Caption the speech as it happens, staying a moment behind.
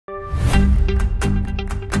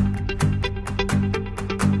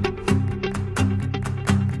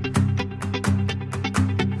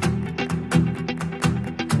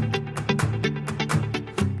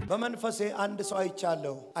በመንፈሴ አንድ ሰው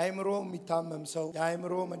አይቻለሁ አይምሮ የሚታመም ሰው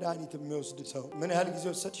የአይምሮ መድኃኒት የሚወስድ ሰው ምን ያህል ጊዜ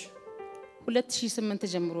ወሰድሽ 2008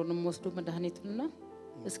 ጀምሮ ነው የምወስደው መድኃኒቱና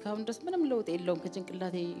እስካሁን ድረስ ምንም ለውጥ የለውም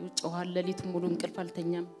ከጭንቅላቴ ውጭዋል ለሊቱ ሙሉ እንቅልፍ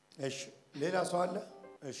አልተኛም እሺ ሌላ ሰው አለ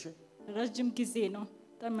እሺ ረጅም ጊዜ ነው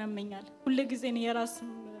ተመመኛል ሁሉ ጊዜ ነው የራስ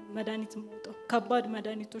መድኃኒት የምወጣው ከባድ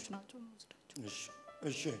መድኃኒቶች ናቸው የምወስዳቸው እሺ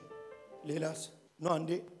እሺ ሌላስ ነው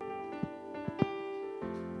አንዴ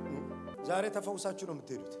ዛሬ ተፈውሳችሁ ነው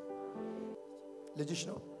የምትሄዱት ልጅሽ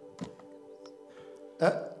ነው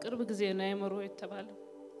ቅርብ ጊዜ ነው አይምሮ የተባለው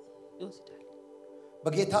ይወስዳል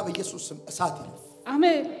በጌታ በኢየሱስ ስም እሳት ይለፍ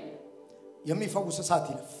አሜን የሚፈውስ እሳት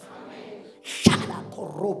ይለፍ አሜን ሻላ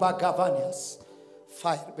ኮሮባ ጋቫኒያስ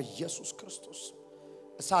ፋይር በኢየሱስ ክርስቶስ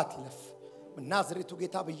እሳት ይለፍ በናዝሬቱ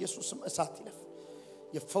ጌታ በኢየሱስ ስም እሳት ይለፍ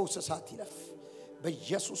የፈውስ እሳት ይለፍ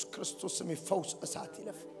በኢየሱስ ክርስቶስ ስም የፈውስ እሳት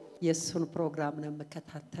ይለፍ የሱን ፕሮግራም ነው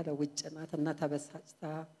መከታተለው ውጭናትና ተበሳጭታ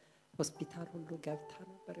ሆስፒታል ሁሉ ገብታ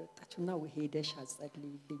ነበር የወጣችውና ወሄደሽ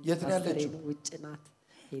አጸልይልኝ የት ነው ያለችው ውጭናት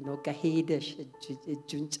ሄኖክ ሄደሽ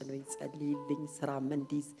እጁን ጭኖ ይጸልይልኝ ስራ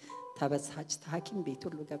መንዲስ ተበሳጭታ ሐኪም ቤት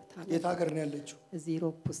ሁሉ ገብታ የት ሀገር ነው ያለችው እዚህ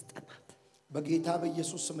ሮፕ ውስጥ ናት በጌታ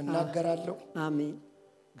በኢየሱስ ስም እናገራለሁ አሜን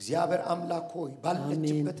እግዚአብሔር አምላክ ሆይ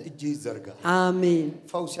ባለችበት እጅ ይዘርጋ አሜን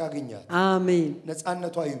ፈውስ ያገኛል አሜን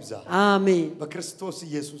ነፃነቷ ይብዛ አሜን በክርስቶስ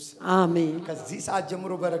ኢየሱስ አሜን ከዚህ ሰዓት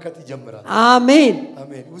ጀምሮ በረከት ይጀምራል አሜን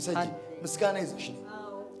አሜን ውሰጂ ምስጋና ይዘሽ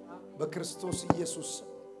በክርስቶስ ኢየሱስ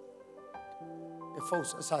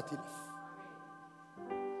የፈውስ እሳት ይለፍ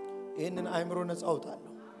ይሄንን አይምሮ ነፃ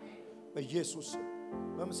አውጣለሁ በኢየሱስ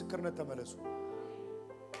በምስክርነት ተመለሱ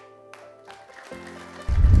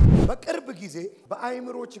በቅርብ ጊዜ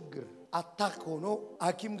በአይምሮ ችግር አታክ ሆኖ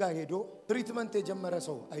ሐኪም ጋር ሄዶ ትሪትመንት የጀመረ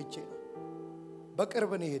ሰው አይቼ ነው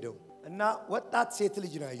በቅርብ ነው ሄደው እና ወጣት ሴት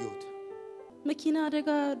ልጅ ነው ያየሁት መኪና አደጋ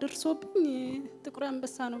ደርሶብኝ ጥቁር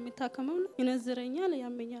አንበሳ ነው የሚታከመው ይነዝረኛል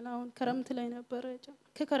ያመኛል አሁን ክረምት ላይ ነበር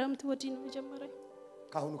ከክረምት ወዲህ ነው የጀመረኝ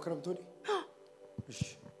ካሁኑ ክረምት ወዲህ እሺ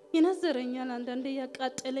ይነዝረኛል አንዳንዴ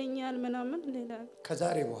ያቃጥለኛል ምናምን ሌላ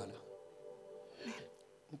ከዛሬ በኋላ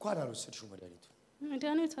እንኳን አልወሰድሽው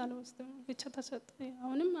መድኃኒት አልወስድም ብቻ ተሰጠኝ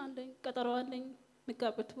አሁንም አንዴ ቀጠሮ አለኝ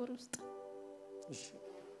መጋቢት ወር ውስጥ እሺ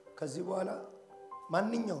ከዚህ በኋላ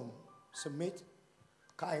ማንኛውም ስሜት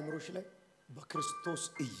ከአይምሮሽ ላይ በክርስቶስ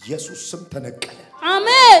ኢየሱስ ስም ተነቀለ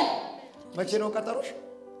አሜን መቼ ነው ቀጠሮሽ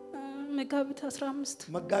መጋቢት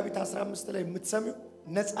 15 ላይ የምትሰሚው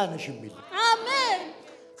ነፃ ነሽ የሚል አሜን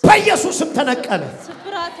በኢየሱስ ስም ተነቀለ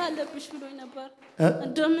ስብራት አለብሽ ብሎኝ ነበር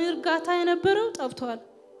እንደምርጋታ የነበረው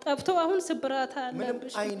ጠብቶ አሁን ስብራት አለብሽ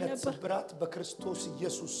ምንም አይነት ስብራት በክርስቶስ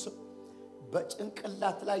ኢየሱስ ስም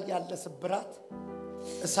በጭንቅላት ላይ ያለ ስብራት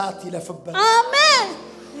እሳት ይለፍበት አሜን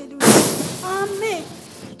አሜን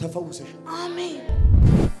ተፈውሰሽ አሜን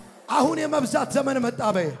አሁን የመብዛት ዘመን መጣ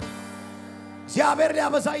በይ እግዚአብሔር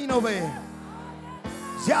ሊያበዛኝ ነው በይ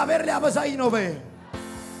እግዚአብሔር ሊያበዛኝ ነው በይ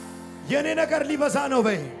የኔ ነገር ሊበዛ ነው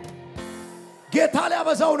በይ ጌታ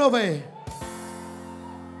ሊያበዛው ነው በይ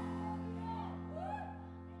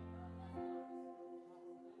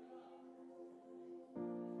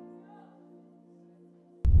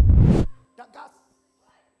ዳጋስ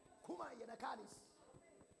ኩማ የነካሊስ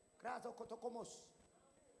ግራዞ ኮቶኮሞስ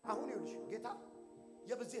አሁን ይልሽ ጌታ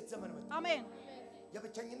የብዜት ዘመን መጣ አሜን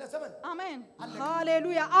የብቸኝነት ዘመን አሜን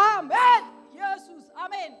ሃሌሉያ አሜን ኢየሱስ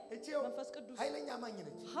አሜን እቺው መንፈስ ቅዱስ ኃይለኛ ማኝ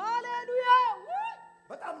ነች ሃሌሉያ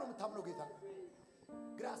በጣም ነው የምታምነው ጌታ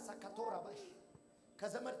ግራሳ ካቶራባሽ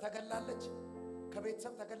ከዘመድ ተገላለች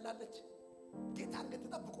ከቤተሰብ ተገላለች ጌታን ግን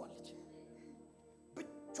ተጠብቋለች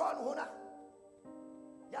ብቻዋን ሆና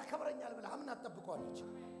ያከብረኛል ብላ አምና ተጠብቋለች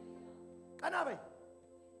ቀና በይ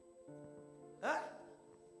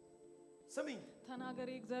ስሚኝ ተናገሪ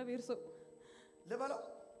እግዚአብሔር ሰው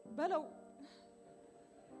በለው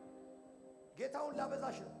ጌታውን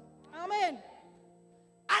ላበዛሽ ነው አሜን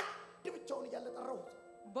አንድ ብቻውን ያለጠራው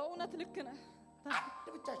በእውነት ልክ ነህ አንድ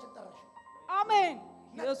ብቻሽን ጠራሽ አሜን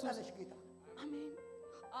ኢየሱስ ጌታ አሜን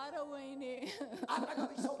አረ ወይኔ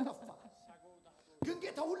አጠገብሽ ሰው ጠፋ ግን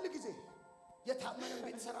ጌታ ሁሉ ጊዜ የታመነ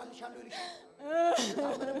ቤት ሰራልሻለሁ ይልሻል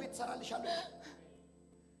የታመነ ቤት ሰራልሻለሁ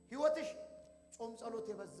ህይወትሽ ጾም ጸሎት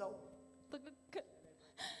የበዛው ትክክል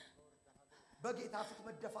በጌታ ፊት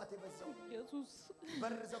መደፋት የበዛው ኢየሱስ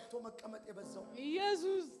በር ዘግቶ መቀመጥ የበዛው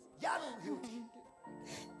ኢየሱስ ያሉ ህይወትሽ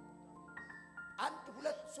አንድ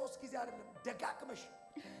ሁለት ሶስት ጊዜ አይደለም ደጋግመሽ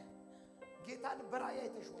ጌታን በራእይ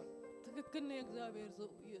አይተሽዋል ትክክል ነው እግዚአብሔር ሰው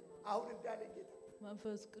አሁን እንዳለ ጌታ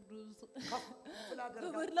መንፈስ ቅዱስ ፍላደርጋ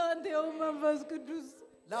ክብር ላንተ ይሁን መንፈስ ቅዱስ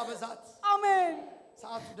ላበዛት አሜን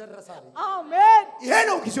ሰዓቱ ደረሳል አሜን ይሄ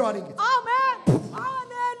ነው ጊዜው አለኝ ጌታ አሜን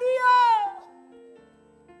ሃሌሉያ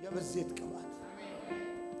የብዜት ቅባት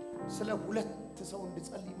ስለ ሁለት ሰው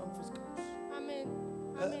እንድጸልይ መንፈስ ቅዱስ አሜን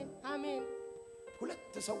አሜን አሜን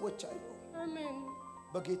ሁለት ሰዎች አሉ አሜን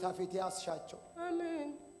በጌታ ፊት ያስሻቸው አሜን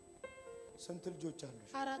ስንት ልጆች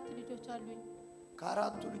አሉሽ 4 ልጆች አሉኝ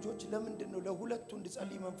ከአራቱ ልጆች ለምንድን ነው ለሁለቱ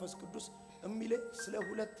እንድጸልይ መንፈስ ቅዱስ እሚለ ስለ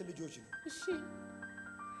ሁለት ልጆች ነው እሺ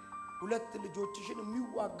ሁለት ልጆችሽን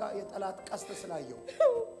የሚዋጋ የጠላት ቀስት ስላየው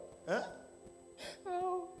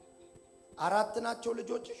አራት ናቸው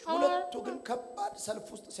ልጆችሽ ሁለቱ ግን ከባድ ሰልፍ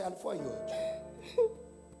ውስጥ ሲያልፉ አየዋቸው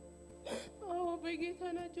በጌታ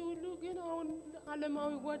ናቸው ሁሉ ግን አሁን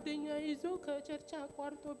ዓለማዊ ጓደኛ ይዞ ከቸርች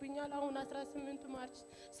አቋርጦብኛል አሁን 18 ማርች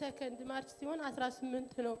ሰከንድ ማርች ሲሆን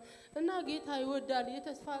 18 ነው እና ጌታ ይወዳል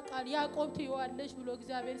የተስፋ ቃል ያዕቆብ ትይዋለሽ ብሎ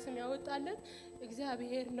እግዚአብሔር ስም ያወጣለት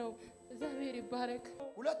እግዚአብሔር ነው እግዚአብሔር ይባረክ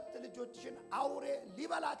ሁለት ልጆችሽን አውሬ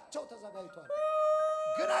ሊበላቸው ተዘጋጅቷል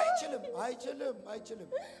ግን አይችልም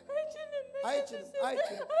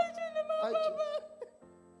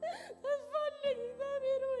ተስፋለኝ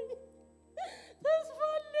እግዚአብሔር ሆይ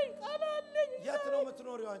ተስፋለኝ ቃላለኝ የት ነው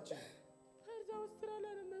የምትኖሪው አንቺ ፐርዝ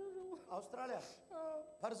አውስትራሊያ ነው የምኖረው አውስትራሊያ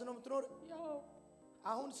ፐርዝ ነው የምትኖር ያው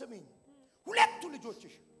አሁን ስሚኝ ሁለቱ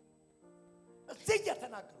ልጆችሽ እዚህ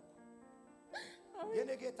እየተናገሩ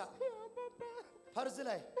የኔ ጌታ ፐርዝ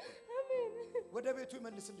ላይ ወደ ቤቱ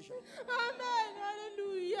ይመልስልሻል አሜን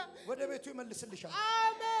ሃሌሉያ ወደ ቤቱ ይመልስልሻል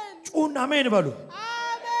አሜን ጩና አሜን በሉ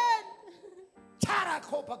አሜን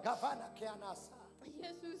ታራኮ በጋፋና ኪያናሳ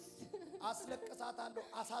ኢየሱስ አስለቅሳታለሁ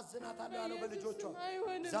አሳዝናታለሁ ያለው በልጆቿ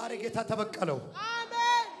አይሆንም ዛሬ ጌታ ተበቀለው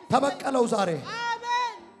አሜን ተበቀለው ዛሬ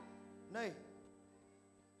አሜን ነይ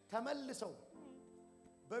ተመልሰው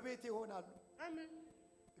በቤት ይሆናሉ አሜን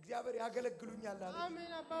እግዚአብሔር ያገለግሉኛል አለ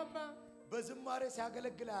አሜን አባባ በዝማሬ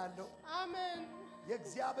ሲያገለግል ያለው አሜን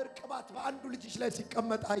የእግዚአብሔር ቅባት በአንዱ ልጅሽ ላይ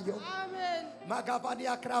ሲቀመጥ አየው አሜን ማጋባዲያ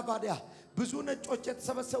ክራባዲያ ብዙ ነጮች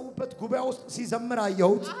የተሰበሰቡበት ጉባኤ ውስጥ ሲዘምር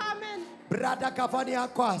አየሁት አሜን ብራዳ ካፋኒያ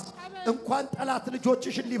ኳስ እንኳን ጠላት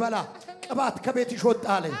ልጆችሽን ሊበላ ቅባት ከቤትሽ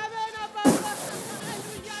ወጣለ አሜን አባባ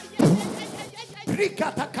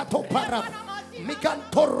ብሪካታ ካቶፓራ ሚካን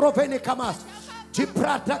ቶሮቬኔ ከማስ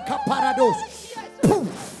ጂፕራዳ ካፓራዶስ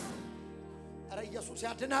አረ ኢየሱስ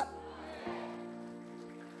ያድናል